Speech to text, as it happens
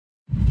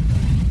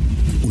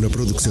una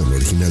producción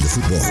original de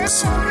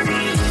Footbox.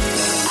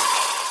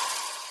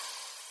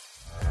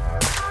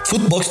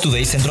 Footbox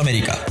Today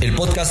Centroamérica, el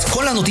podcast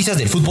con las noticias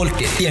del fútbol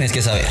que tienes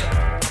que saber.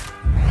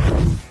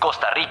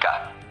 Costa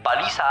Rica,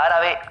 paliza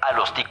árabe a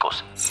los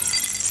ticos.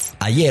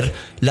 Ayer,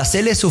 la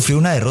Sele sufrió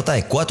una derrota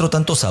de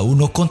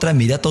 4-1 contra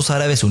Emiratos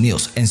Árabes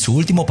Unidos en su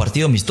último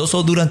partido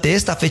amistoso durante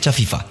esta fecha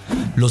FIFA.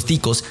 Los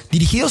ticos,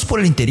 dirigidos por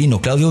el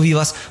interino Claudio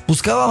Vivas,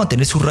 buscaban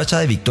mantener su racha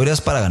de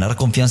victorias para ganar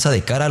confianza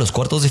de cara a los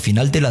cuartos de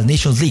final de la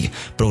Nations League,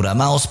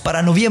 programados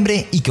para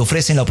noviembre y que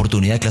ofrecen la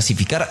oportunidad de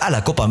clasificar a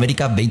la Copa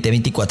América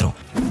 2024.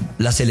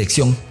 La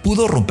selección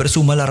pudo romper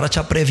su mala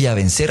racha previa a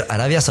vencer a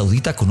Arabia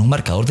Saudita con un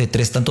marcador de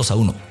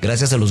 3-1,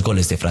 gracias a los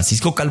goles de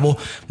Francisco Calvo,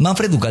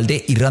 Manfred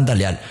Ugalde y Randa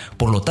Leal.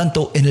 Por lo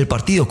tanto, en el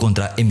partido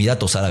contra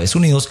Emiratos Árabes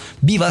Unidos,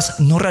 Vivas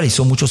no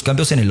realizó muchos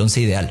cambios en el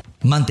once ideal,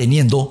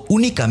 manteniendo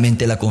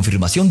únicamente la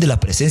confirmación de la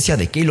presencia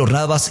de Keylor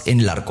Navas en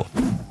el arco.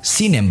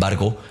 Sin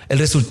embargo, el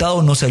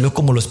resultado no salió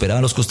como lo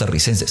esperaban los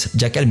costarricenses,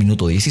 ya que al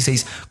minuto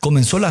 16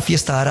 comenzó la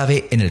fiesta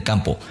árabe en el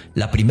campo.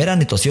 La primera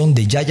anotación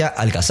de Yaya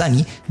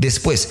Al-Ghassani,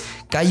 después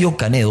Caio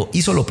Canedo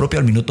hizo lo propio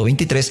al minuto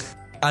 23,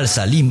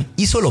 Al-Salim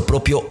hizo lo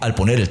propio al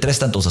poner el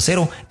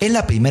 3-0 en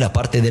la primera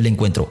parte del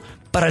encuentro.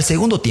 Para el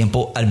segundo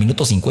tiempo, al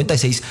minuto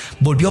 56,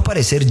 volvió a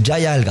aparecer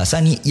Yaya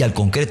Al-Ghassani y al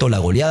concreto la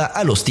goleada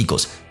a los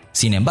ticos.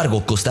 Sin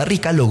embargo, Costa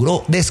Rica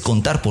logró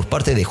descontar por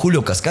parte de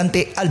Julio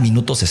Cascante al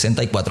minuto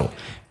 64.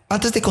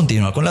 Antes de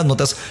continuar con las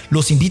notas,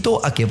 los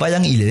invito a que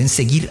vayan y le den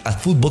seguir a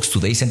Footbox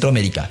Today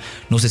Centroamérica.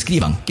 Nos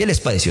escriban qué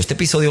les pareció este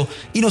episodio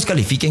y nos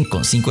califiquen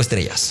con 5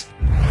 estrellas.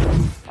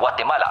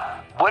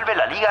 Guatemala, vuelve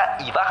la liga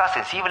y baja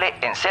sensible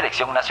en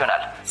selección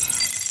nacional.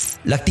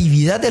 La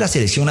actividad de la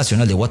Selección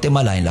Nacional de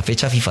Guatemala en la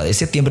fecha FIFA de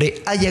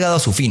septiembre ha llegado a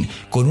su fin,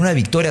 con una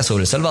victoria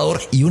sobre El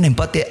Salvador y un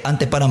empate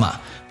ante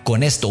Panamá.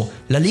 Con esto,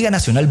 la Liga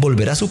Nacional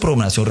volverá a su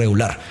programación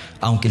regular,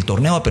 aunque el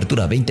torneo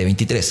Apertura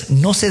 2023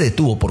 no se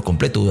detuvo por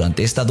completo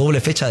durante esta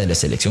doble fecha de la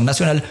Selección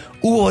Nacional.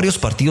 Hubo varios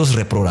partidos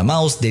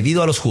reprogramados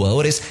debido a los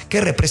jugadores que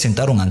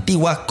representaron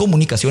Antigua,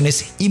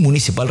 Comunicaciones y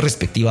Municipal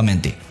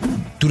respectivamente.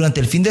 Durante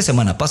el fin de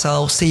semana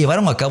pasado se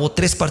llevaron a cabo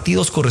 3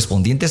 partidos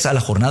correspondientes a la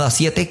jornada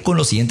 7 con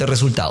los siguientes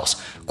resultados: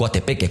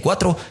 Coatepeque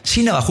 4,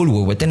 Chinabajul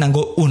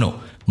Huehuetenango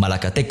 1,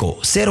 Malacateco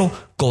 0,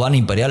 Cobán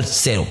Imperial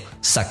 0,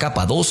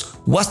 Zacapa 2,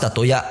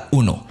 Guastatoya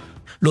 1.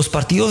 Los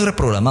partidos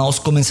reprogramados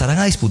comenzarán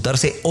a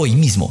disputarse hoy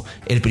mismo.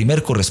 El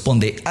primer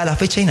corresponde a la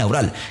fecha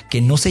inaugural,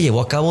 que no se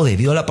llevó a cabo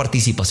debido a la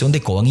participación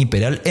de Cobán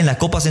Imperial en la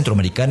Copa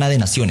Centroamericana de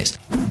Naciones.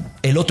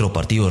 El otro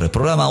partido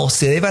reprogramado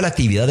se debe a la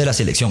actividad de la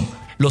selección.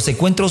 Los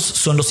encuentros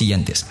son los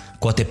siguientes: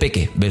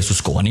 Coatepeque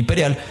versus Cobán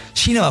Imperial,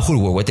 Chinabajul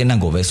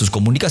Huehuetenango versus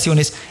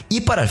Comunicaciones,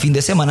 y para el fin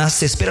de semana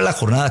se espera la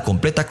jornada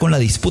completa con la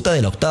disputa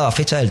de la octava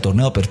fecha del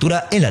torneo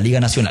Apertura en la Liga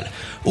Nacional.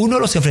 Uno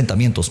de los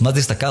enfrentamientos más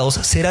destacados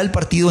será el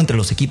partido entre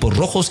los equipos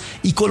rojos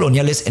y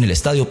coloniales en el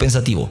Estadio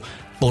Pensativo.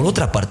 Por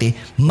otra parte,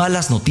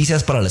 malas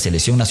noticias para la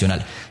selección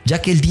nacional,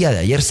 ya que el día de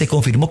ayer se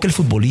confirmó que el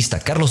futbolista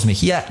Carlos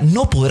Mejía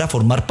no podrá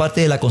formar parte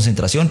de la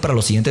concentración para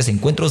los siguientes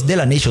encuentros de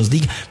la Nations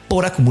League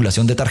por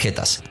acumulación de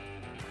tarjetas.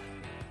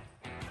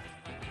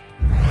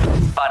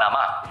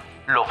 Panamá,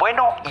 lo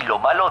bueno y lo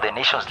malo de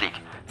Nations League.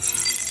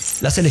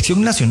 La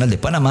Selección Nacional de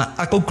Panamá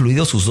ha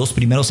concluido sus 2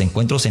 primeros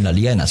encuentros en la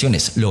Liga de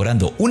Naciones,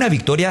 logrando una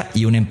victoria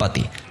y un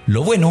empate.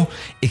 Lo bueno,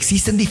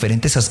 existen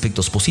diferentes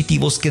aspectos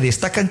positivos que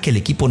destacan que el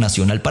equipo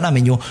nacional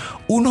panameño,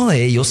 uno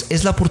de ellos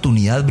es la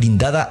oportunidad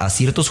brindada a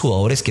ciertos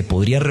jugadores que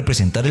podrían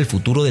representar el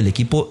futuro del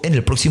equipo en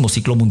el próximo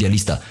ciclo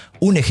mundialista.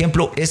 Un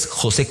ejemplo es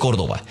José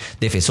Córdoba,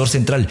 defensor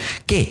central,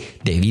 que,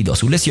 debido a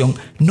su lesión,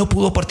 no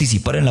pudo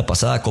participar en la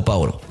pasada Copa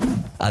Oro.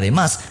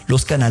 Además,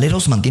 los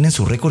canaleros mantienen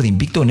su récord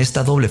invicto en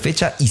esta doble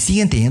fecha y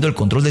siguen teniendo el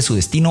control de su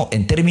destino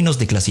en términos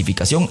de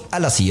clasificación a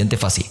la siguiente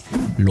fase.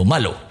 Lo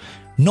malo: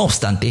 no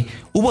obstante,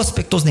 hubo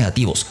aspectos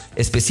negativos,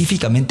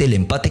 específicamente el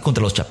empate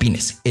contra los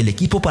Chapines. El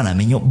equipo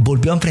panameño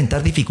volvió a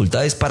enfrentar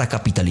dificultades para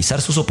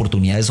capitalizar sus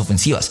oportunidades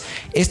ofensivas.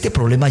 Este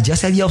problema ya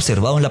se había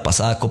observado en la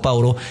pasada Copa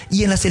Oro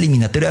y en las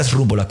eliminatorias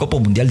rumbo a la Copa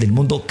Mundial del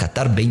Mundo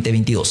Qatar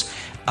 2022.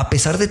 A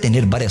pesar de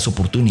tener varias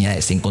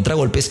oportunidades en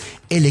contragolpes,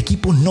 el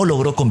equipo no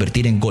logró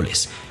convertir en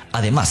goles.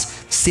 Además,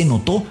 se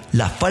notó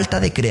la falta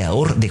de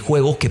creador de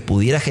juego que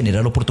pudiera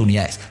generar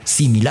oportunidades,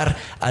 similar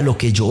a lo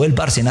que Joel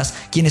Bárcenas,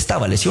 quien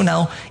estaba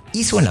lesionado,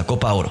 hizo en la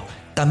Copa Oro.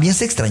 También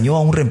se extrañó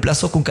a un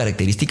reemplazo con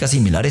características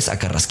similares a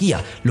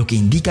Carrasquilla, lo que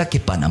indica que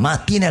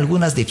Panamá tiene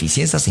algunas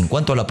deficiencias en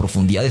cuanto a la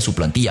profundidad de su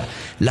plantilla.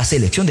 La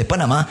selección de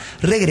Panamá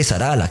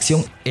regresará a la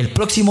acción el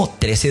próximo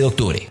 13 de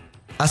octubre.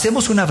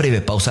 Hacemos una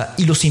breve pausa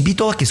y los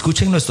invito a que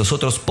escuchen nuestros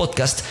otros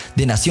podcasts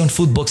de Nación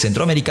Footbox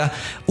Centroamérica,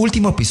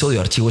 último episodio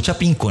de Archivo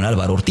Chapín con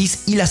Álvaro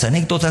Ortiz y las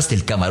anécdotas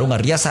del Camarón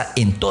Arriaza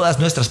en todas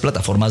nuestras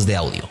plataformas de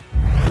audio.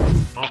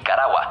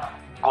 Nicaragua,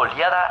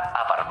 goleada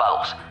a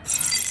Barbados.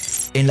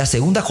 En la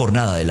segunda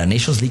jornada de la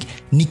Nations League,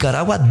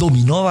 Nicaragua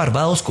dominó a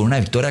Barbados con una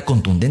victoria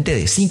contundente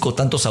de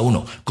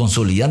 5-1,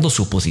 consolidando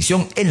su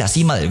posición en la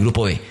cima del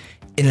Grupo B.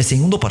 En el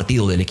segundo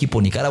partido del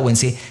equipo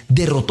nicaragüense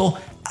derrotó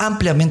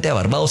ampliamente a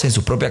Barbados en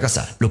su propia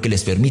casa, lo que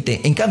les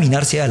permite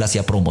encaminarse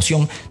hacia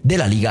promoción de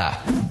la Liga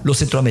A. Los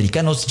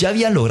centroamericanos ya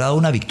habían logrado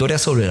una victoria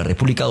sobre la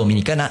República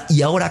Dominicana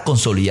y ahora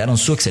consolidaron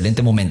su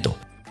excelente momento.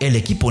 El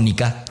equipo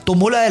nica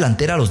tomó la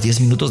delantera a los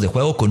 10 minutos de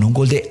juego con un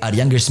gol de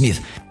Arianger Smith,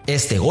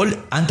 este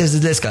gol antes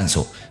del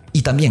descanso.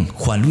 Y también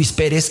Juan Luis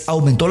Pérez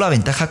aumentó la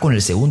ventaja con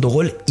el segundo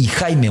gol y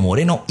Jaime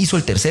Moreno hizo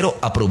el tercero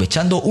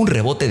aprovechando un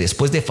rebote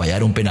después de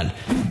fallar un penal.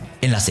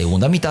 En la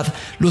segunda mitad,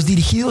 los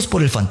dirigidos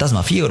por el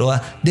fantasma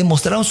Figueroa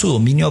demostraron su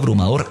dominio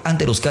abrumador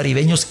ante los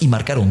caribeños y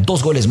marcaron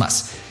 2 goles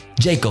más.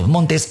 Jacob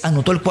Montes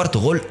anotó el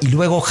cuarto gol y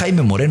luego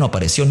Jaime Moreno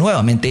apareció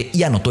nuevamente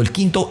y anotó el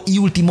quinto y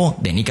último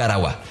de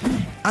Nicaragua.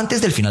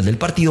 Antes del final del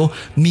partido,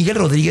 Miguel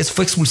Rodríguez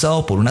fue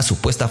expulsado por una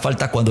supuesta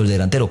falta cuando el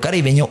delantero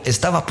caribeño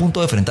estaba a punto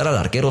de enfrentar al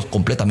arquero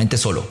completamente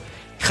solo.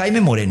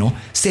 Jaime Moreno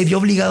se vio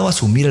obligado a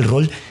asumir el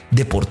rol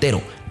de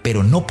portero,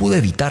 pero no pudo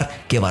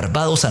evitar que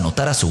Barbados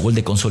anotara su gol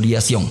de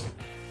consolidación.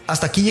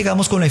 Hasta aquí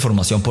llegamos con la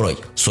información por hoy.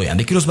 Soy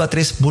Andy Cruz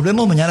Batres,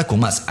 volvemos mañana con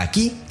más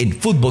aquí en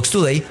Footbox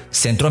Today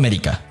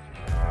Centroamérica.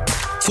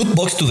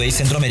 Footbox Today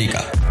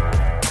Centroamérica.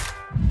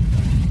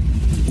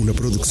 Una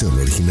producción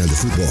original de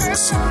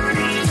Footbox.